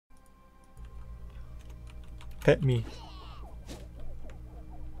Pet me.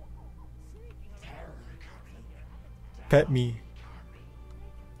 Pet me.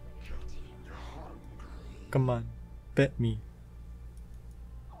 Come on, pet me.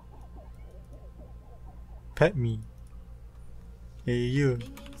 Pet me. Hey you.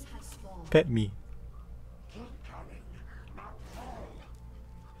 Pet me.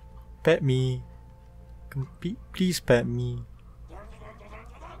 Pet me. Please pet me.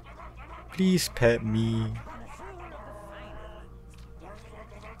 Please pet me.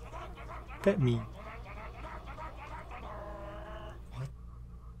 Pet me. What?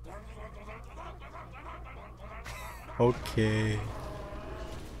 Okay.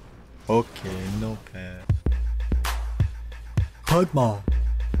 Okay, no pet. Kog'maw.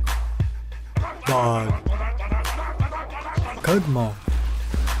 Dog. Kog'maw.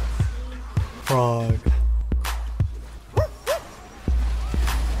 Frog.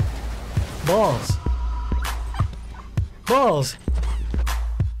 Balls. Balls.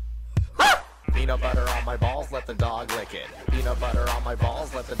 Peanut butter on my balls, let the dog lick it. Peanut butter on my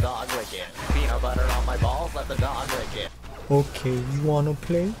balls, let the dog lick it. Peanut butter on my balls, let the dog lick it. Okay, you wanna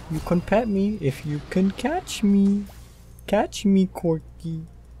play? You can pet me if you can catch me. Catch me, Corky.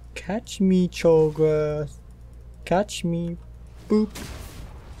 Catch me, Chograss. Catch me. Boop.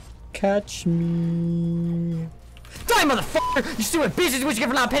 Catch me. Die, motherfucker! You stupid bitch! This is what you get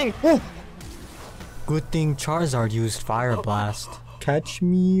for not paying! Oh! Good thing Charizard used Fire Blast. Catch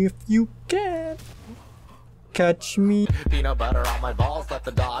me if you can. Catch me. Peanut butter on my balls, let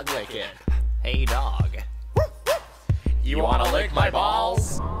the dog lick it. Hey dog. You wanna lick my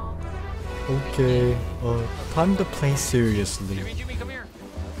balls? Okay, time to play seriously. Jimmy, come here.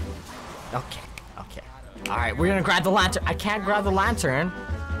 Okay. Alright, we're gonna grab the lantern. I can't grab the lantern.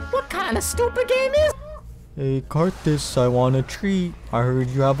 What kind of stupid game is? Hey, Carthus, I want a treat. I heard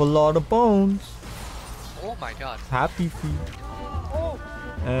you have a lot of bones. Oh my god. Happy feet.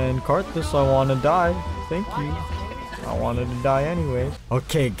 And Carthus, I want to die. Thank you. I wanted to die anyway.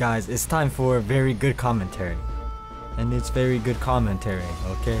 Okay, guys, it's time for very good commentary. And it's very good commentary,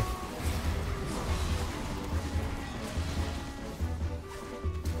 okay?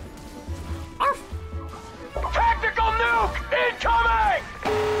 Tactical nuke incoming!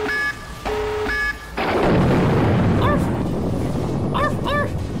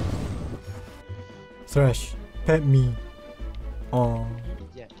 Thresh, pet me. Aww.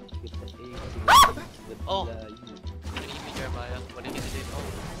 Oh! Good evening, Jeremiah. What are you gonna do? Oh.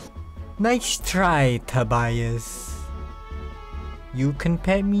 Nice try, Tobias. You can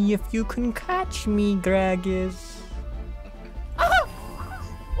pet me if you can catch me, Gragas.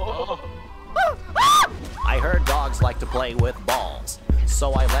 I heard dogs like to play with balls,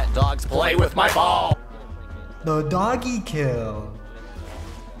 so I let dogs play with my ball. The doggy kill.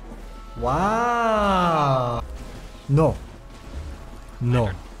 Wow. No.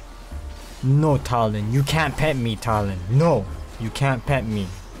 No. No, Talon. You can't pet me, Talon. No. You can't pet me.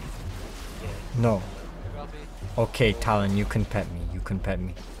 No. Okay, Talon, you can pet me. You can pet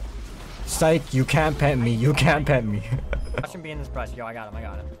me. Psych, you can't pet me. You can't pet me. Watch him be in this brush. Yo, I got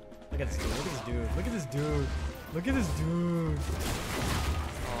him. Look at this dude. Look at this dude. Look at this dude.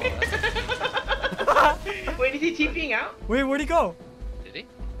 Wait, is he TPing out? Wait, where'd he go? Did he?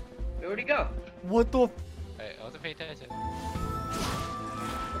 Where'd he go? What the? Wait, I wasn't paying attention.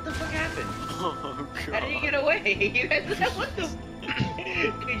 What the fuck happened? Oh god. How did he get away? You guys, what the?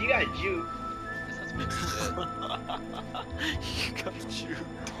 Dude, you got juke. That sounds pretty good. You got juked.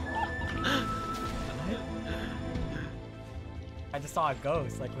 I just saw a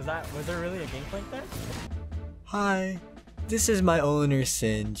ghost. Like, was there really a gangplank there? Hi, this is my owner,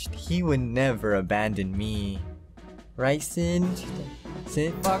 Singed. He would never abandon me. Right, Singed?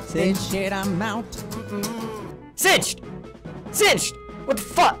 Singed? Shit, I'm out. Singed! Singed! What the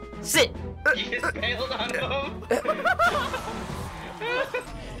fuck? Sit! You just bailed on him.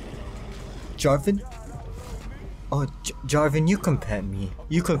 Jarvan? Oh, Jarvan, you can pet me.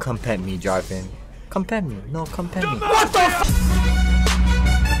 You can come pet me, Jarvan. Come pet me. No, come pet me. What the f?